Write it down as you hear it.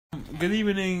Good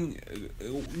evening,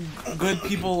 good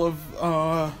people of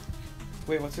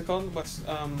Wait, what's it called? What's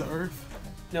the Earth.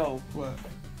 No. What?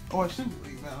 Oh, I shouldn't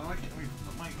believe that. I can't read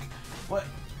from the mic. What?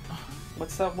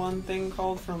 What's that one thing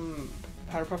called from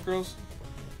Powerpuff Girls?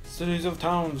 Cities of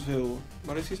Townsville.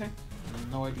 What does he say?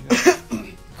 No idea.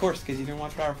 Of course, because you didn't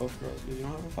watch Powerpuff Girls. You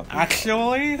don't have a fucking.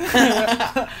 Actually,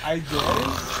 I did.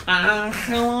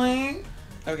 Actually.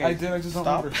 Okay. I did. I just don't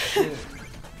stop. remember shit.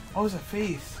 Oh, it's a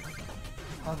face.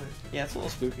 Love it. Yeah, it's a little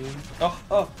spooky.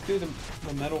 Oh, dude,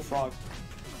 the metal frog.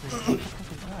 What the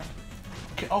fuck is that?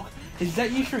 Okay, oh, is that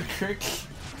used for tricks?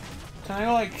 Can I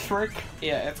go like trick?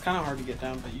 Yeah, it's kind of hard to get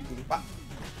down, but you can. Bop.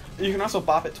 You can also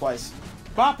bop it twice.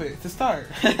 Bop it to start.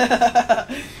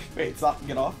 Wait, stop.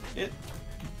 Get off it.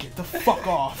 Get the fuck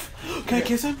off. Can I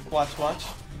kiss him? Watch.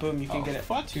 Boom, you can get it.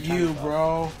 Fuck two you, times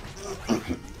bro.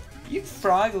 You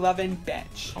frog loving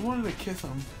bitch. I wanted to kiss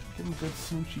him. Give him a good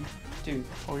smoochie. Dude.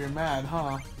 Oh, you're mad,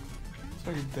 huh? It's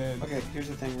like you're dead. Okay, here's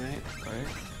the thing, right? Right?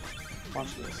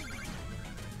 Watch this.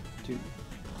 Dude,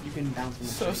 you can bounce in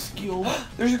the So face. skilled.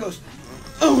 There's a ghost.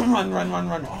 Oh, run.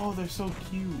 Oh, they're so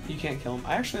cute. You can't kill him.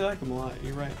 I actually like him a lot.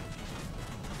 You're right.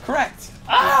 Correct.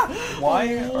 Ah!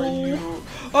 Why are you...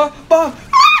 Oh, bomb!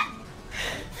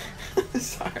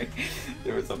 Sorry.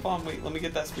 There was a bomb. Wait, let me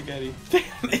get that spaghetti. Damn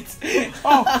it.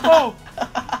 Oh!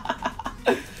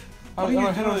 What are you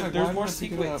my head was doing? like, There's why more did I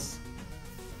pick it up? sequence.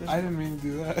 I didn't mean to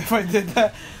do that. If I did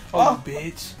that, oh,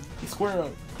 bitch. You square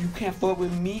up. You can't fuck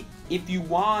with me if you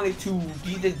wanted to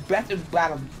be the best of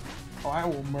bottom. Oh, I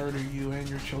will murder you and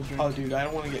your children. Oh, dude, I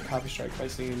don't want to get copy strike by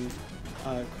singing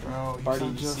bro, you Barty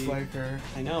sound just C. like her.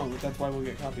 I know, that's why we'll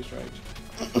get copy strikes.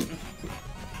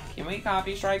 Can we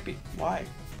copy strike? Why?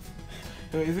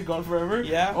 Wait, is it gone forever?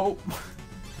 Yeah. Oh.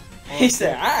 He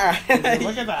said, ah!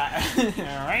 Look at that.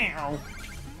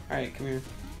 Alright, come here.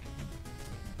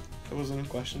 That wasn't a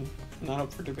question. Not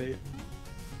up for debate.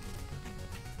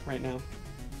 Right now.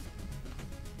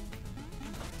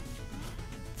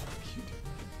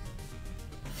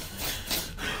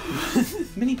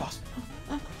 Mini boss.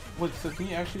 Wait, so can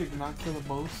you actually not kill the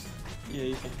boss? Yeah,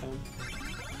 you can come.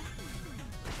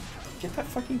 Get that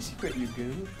fucking secret, you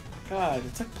goon. God,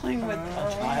 it's like playing with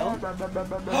a child.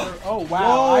 Oh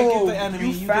wow, Whoa, I get the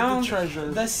enemy, you found get the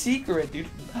treasure. The secret, dude.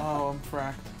 Oh, I'm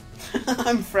fracked.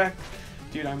 I'm fracked.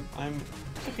 Dude, I'm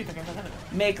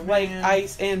make like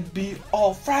ice and be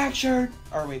all fractured.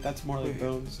 Or wait, that's more like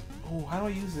bones. Oh, how do I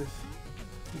use this?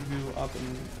 You do up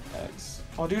and X.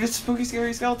 Oh, dude, it's spooky,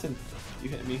 scary skeleton. You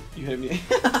hit me.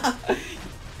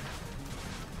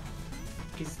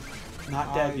 He's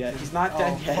not dead yet. He's not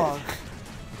dead yet. Fuck.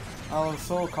 I was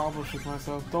so accomplished with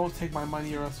myself. Don't take my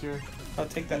money or else you're... I'll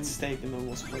take that steak and then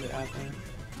we'll split it after.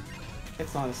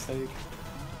 It's not a steak.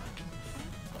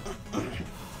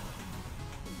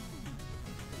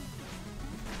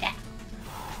 Yeah.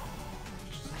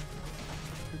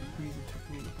 Breathing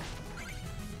technique.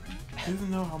 He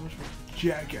doesn't know how much of a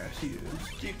jackass he is.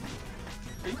 Dude,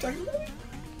 are you talking about me?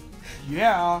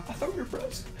 Yeah. I thought we were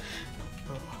bros.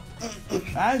 You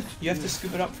have to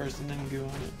scoop it up first and then goo on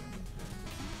it.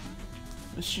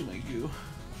 Let's shoot my goo.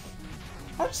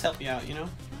 I'll just help you out, you know?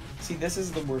 See, this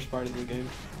is the worst part of the game.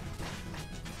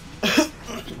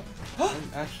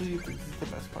 Actually, this is the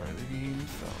best part of the game,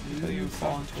 so... Until you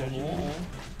fall into a hole.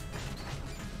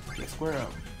 Get square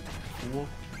up. Cool.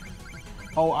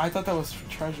 Oh, I thought that was for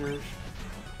treasures.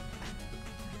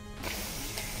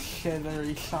 Cheddar,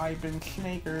 Cyben,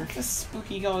 Snakers. This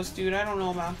spooky ghost, dude. I don't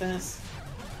know about this.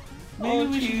 Maybe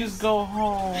we should just go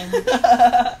home.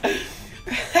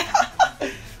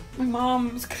 My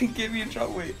mom's gonna give me a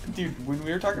trouble. Wait, dude, when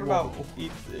we were talking about what were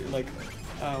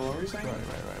you saying? Right.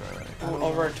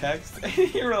 Over our text,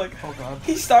 you were like, oh god,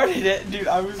 he started it, dude.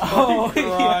 I was fucking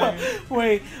crying. Yeah.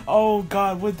 Wait, oh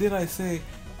god, what did I say?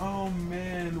 Oh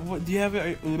man, what do you have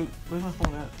it? Where's my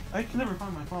phone at? I can never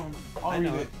find my phone. I'll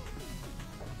read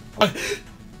it.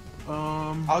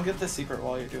 I'll get the secret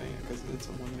while you're doing it because it's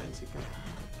a one-man secret.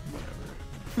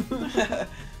 Whatever.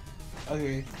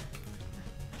 Okay.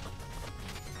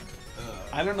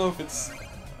 I don't know if it's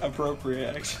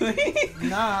appropriate, actually.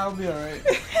 Nah, I'll be alright.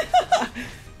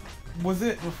 Was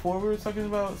it before we were talking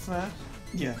about Smash?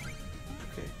 Yeah.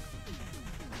 Okay.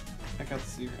 I got the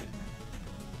secret.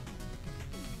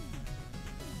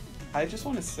 I just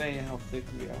want to say how thick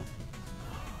we are.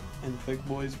 And thick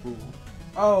boys rule.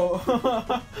 Oh.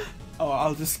 Oh,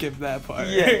 I'll just skip that part.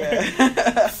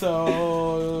 Yeah.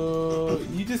 So,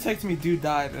 you just texted me dude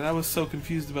died, and I was so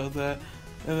confused about that.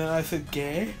 And then I said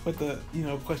gay, with the,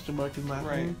 question mark in that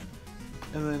right.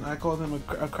 And then I called him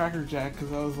a Cracker Jack,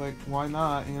 because I was like, why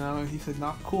not, And he said,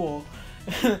 not cool.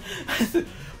 I said,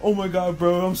 oh my god,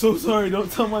 bro, I'm so sorry,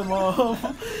 don't tell my mom.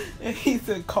 And he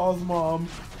said, calls mom,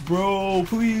 bro,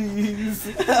 please.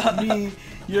 Me,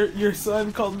 your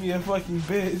son called me a fucking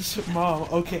bitch. Mom,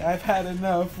 okay, I've had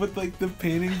enough with like the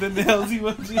painting the nails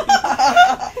emoji.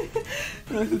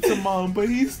 And I said to mom, but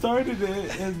he started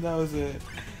it, and that was it.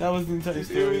 That was the entire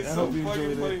story. I hope you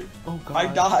enjoyed it. Oh god.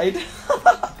 I died.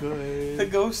 Good. The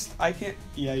ghost, I can't.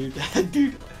 Yeah, you're dead,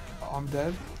 dude. Oh, I'm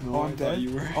dead? No, oh, I'm I dead? thought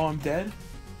you were. Oh, I'm dead?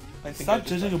 I think Stop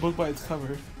judging a book by its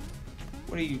cover.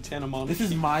 What are you, Tanamon? This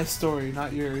is my story,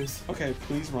 not yours. Okay,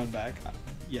 please run back.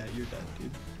 Yeah, you're dead, dude.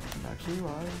 I'm actually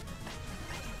alive.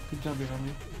 Keep jumping on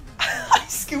me. I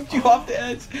scooped you off the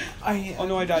edge. Oh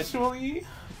no, I died. Actually?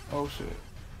 Oh shit.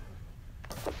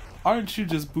 Aren't you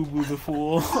just Boo Boo the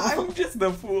fool? I'm just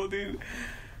the fool, dude.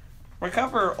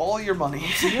 Recover all your money.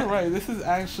 So you're right, this is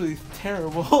actually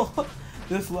terrible.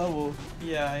 This level.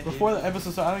 Yeah, Before the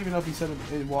episode started, I don't even know if you said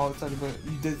it while it started, but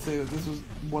you did say that this was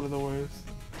one of the worst.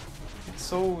 It's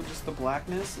so, just the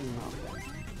blackness is not good.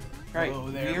 Right, Hello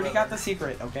there, we already brother. got the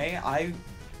secret, okay? I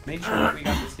made sure that we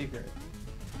got the secret.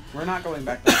 We're not going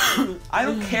back there. I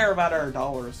don't care about our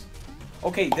dollars.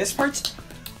 Okay, this part's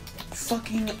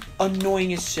fucking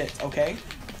annoying as shit, okay?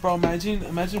 Bro,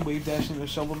 imagine wave dashing a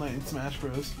Shovel Knight in Smash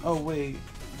Bros. Oh wait.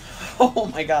 Oh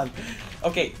my god.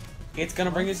 Okay, it's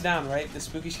gonna bring us down, right? The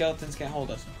spooky skeletons can't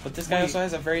hold us. But this guy Wait, also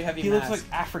has a very heavy He mask. looks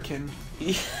like African.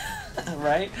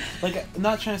 Right? Like, I'm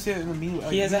not trying to say it in a mean way.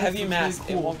 He has a heavy mask.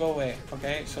 Really It won't go away,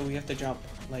 okay? So we have to jump,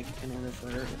 like, in order for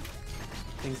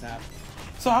things to happen.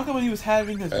 So how come when he was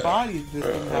having his body, this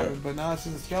didn't happen, but now it's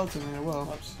just a skeleton and it will?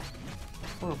 Whoops.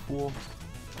 What a fool.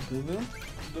 Boo Boo?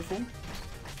 The fool?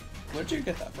 Where'd you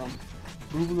get that from?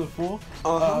 Boo Boo the fool?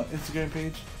 Uh-huh. Instagram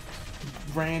page.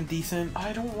 Ran Decent.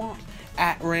 I don't want...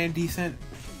 At Ran Decent.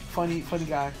 Funny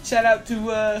guy. Shout out to,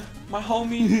 my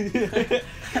homie.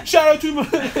 Shout out to my...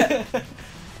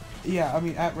 Yeah, I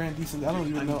mean, at Ran Decent. I don't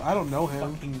even know. I don't know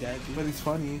him. Fucking dead, dude. But he's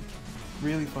funny.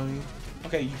 Really funny.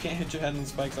 Okay, you can't hit your head in the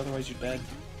spikes, otherwise you're dead.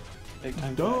 Big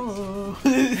time. Duh.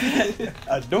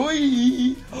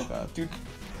 Adoy! Oh god. Dude,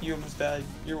 you almost died.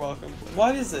 You're welcome.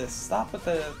 What is this? Stop with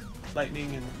the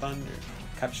lightning and thunder.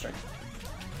 Cap strike.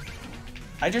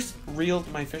 I just reeled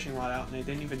my fishing rod out and I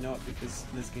didn't even know it because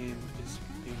this game is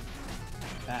being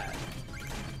bad.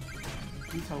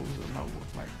 Please tell me no,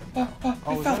 like.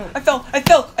 Oh, was that it? I fell!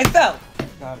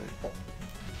 Got it.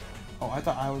 Oh, I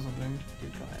thought I was on thing.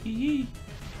 Dude, go ahead. Yee.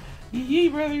 Yee,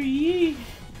 brother, yee.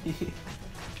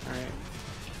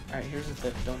 Alright, here's the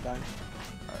tip. Don't die.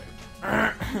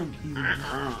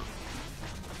 Alright.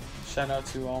 Shout out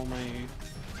to all my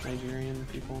Nigerian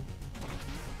people.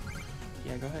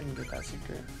 Yeah, go ahead and get that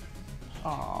secret.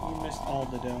 Aww. You missed all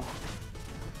the dough.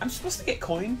 I'm supposed to get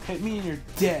coin? Hit me and you're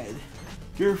dead.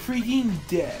 You're freaking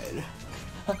dead.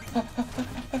 I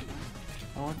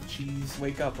want the cheese.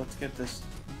 Wake up, let's get this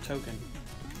token.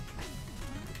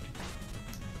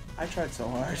 I tried so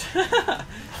hard.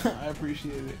 I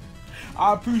appreciate it.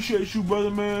 I appreciate you,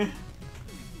 brother man.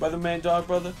 Brother man, dog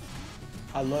brother.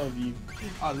 I love you.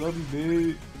 I love you,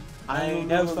 big. I ain't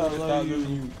never gonna stop loving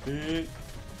you, big.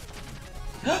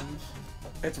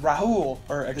 It's Rahul,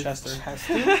 or Chester.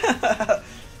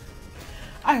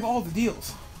 I have all the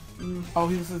deals. Oh,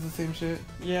 he says the same shit.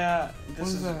 Yeah, What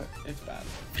this is that? It's bad.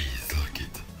 Suck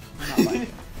it. I'm not like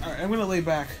it. Alright, I'm gonna lay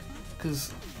back,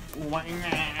 cause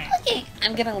Okay,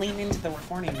 I'm gonna lean into the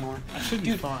recording more. I should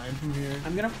be fine from here.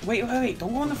 I'm gonna wait.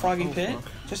 Don't go in the froggy Oh, pit. fuck.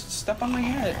 Just step on my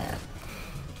head.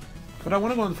 But I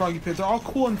want to go in the froggy pit. They're all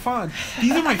cool and fun.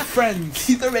 These are my friends.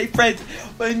 These are my friends,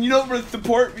 but you don't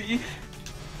support me.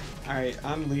 All right,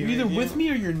 I'm You're leaving. either with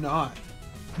me or you're not.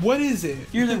 What is it?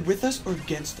 You're either with us or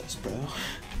against us, bro.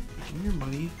 Give me your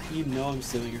money. You know I'm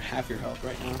stealing your half your health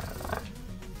right now.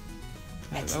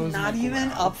 It's That was not my even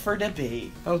wow. up for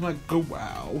debate. That was my go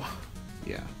wow.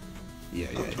 Yeah. Yeah.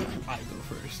 I go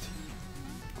first.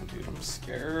 Oh, dude, I'm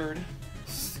scared.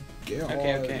 Scared.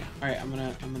 Okay. All right, I'm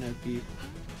gonna be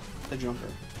the jumper.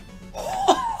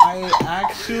 I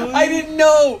actually. I didn't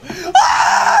know.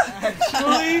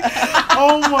 Actually.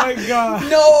 Oh my god.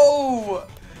 No.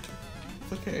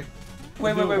 It's okay.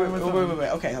 Wait.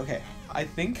 Wait. Okay. I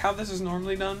think how this is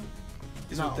normally done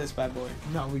is No. with this bad boy.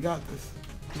 No, we got this.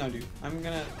 No, dude. I'm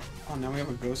gonna. Oh, now we have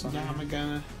a ghost on Now there. I'm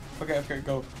gonna. Okay,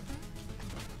 go.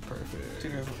 Perfect.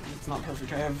 Dude, it's not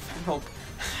perfect. I have help.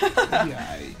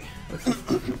 Yeah.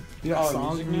 You got Oh,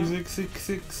 song music music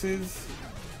 6/6s.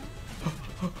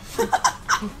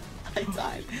 I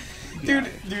died. Yeah.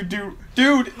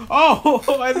 Dude! Oh,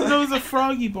 I didn't know it was a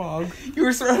froggy bog. You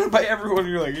were surrounded by everyone.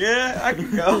 You're like, yeah, I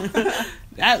can go.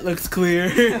 That looks clear.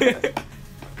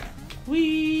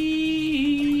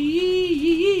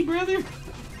 Wee. Yee, brother.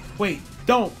 Wait,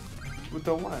 don't. What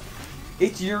the what?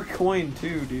 It's your coin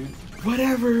too, dude.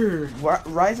 Whatever.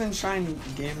 Rise and shine,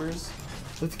 gamers.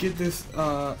 Let's get this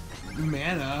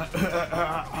mana.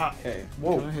 Okay.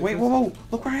 Whoa. Wait. this? Whoa.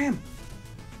 Look where I am.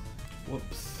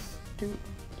 Whoops. Dude,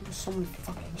 there's so many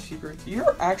fucking secrets.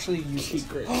 You're actually useless.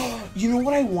 Secret. You know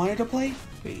what I wanted to play?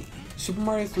 Wait. Super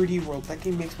Mario 3D World. That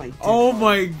game makes my dick Oh hard.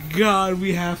 my god,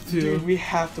 we have to. Dude, we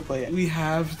have to play it. We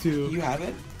have to. You have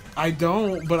it? I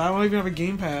don't, but I don't even have a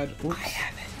gamepad. I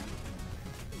have it.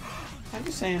 I'm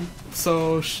just saying.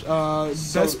 So,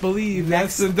 best believe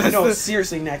Next, that's no, the,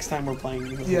 seriously, next time we're playing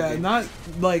this whole yeah, game. not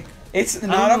like It's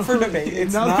not up for debate.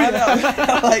 It's not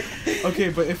up. Like, okay,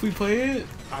 but if we play it,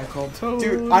 I call Toad.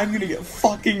 dude, I'm gonna get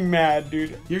fucking mad,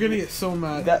 dude. You're gonna get so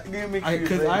mad. That gonna make me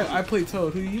Because rage. I play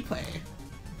Toad. Who do you play?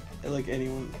 Like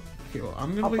anyone. Okay, well,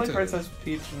 I'm gonna I'll play play Toad. Princess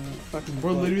Peach and fucking.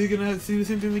 We're Blood. literally gonna see the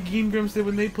same thing the Game Grumps did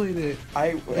when they played it.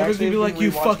 Everyone's Everyone's gonna be like,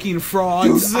 you fucking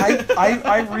frauds. Dude,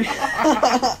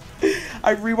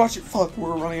 I rewatched it. Fuck,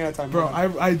 we're running out of time. Bro,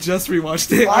 I just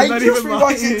rewatched it. I I'm not just even rewatched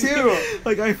lying. it too.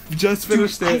 Like, I just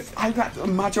finished Dude, it. I got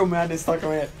Macho Madness stuck in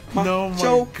my head. No, my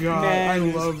Macho God,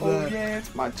 Madness. I love Oh that. yeah,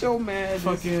 it's Macho Madness.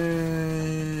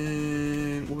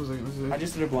 Fucking... What was I gonna say? I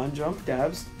just did a blind jump,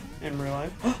 dabs, in real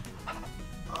life.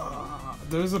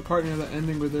 There was a part near the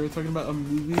ending where they were talking about a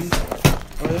movie.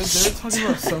 Or they were talking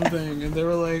about something, and they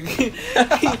were like,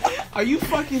 "Are you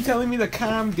fucking telling me to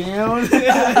calm down?"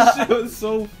 That shit was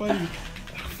so funny.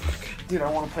 Dude, I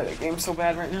want to play that game so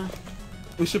bad right now.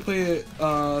 We should play it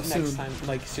soon. Next time,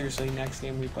 like seriously, next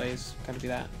game we play is gotta be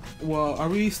that. Well, are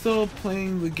we still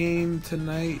playing the game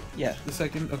tonight? Yeah. The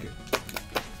second? Okay.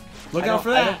 Look out for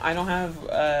that. I don't have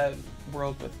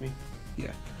World with me.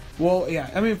 Yeah. Well, yeah.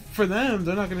 I mean, for them,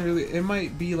 they're not gonna really. It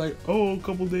might be like, oh, a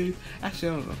couple days. Actually,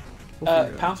 I don't know. We'll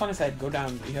figure it out. Pounce on his head. Go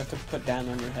down. You have to put down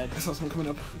on your head. I saw someone coming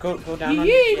up. Go down. On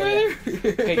Yee, yeah. brother.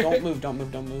 Okay, don't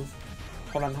move.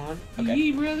 Hold on. Okay.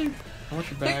 Yee, brother. I want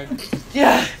your bag.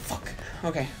 Yeah. Fuck.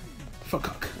 Okay. Fuck.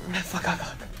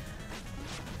 Fuck.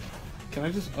 Can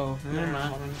I just? Oh, never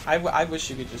mind. Hold on. I wish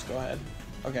you could just go ahead.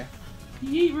 Okay.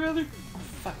 Yee, brother. Oh,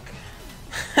 fuck.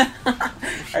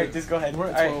 Alright, just go ahead. We're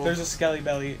at Alright, 12. there's a skelly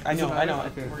belly. I know.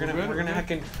 Okay, We're gonna we're good?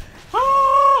 hacking.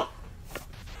 Ah!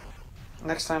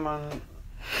 Next time on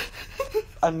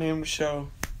a named show,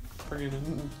 we're gonna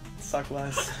suck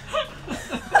less.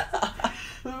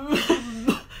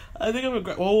 I think I'm gonna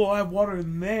grab. Oh, I have water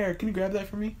in there. Can you grab that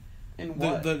for me? In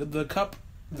what? The cup.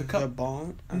 The cup. The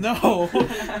ball? No,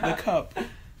 the cup.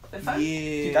 Yeah.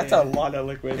 Dude, that's a lot of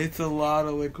liquid. It's a lot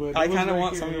of liquid. I It was kind of right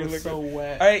want here. some of your It was liquid. so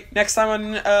wet. Alright, next time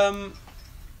on I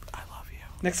love you.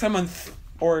 next time on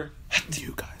or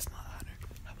You guys, not 100.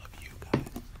 I love you guys.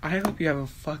 I hope you have a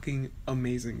fucking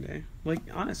amazing day. Like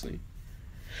honestly.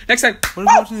 Next time. What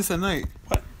are we watching this at night?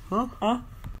 What? Huh? Huh?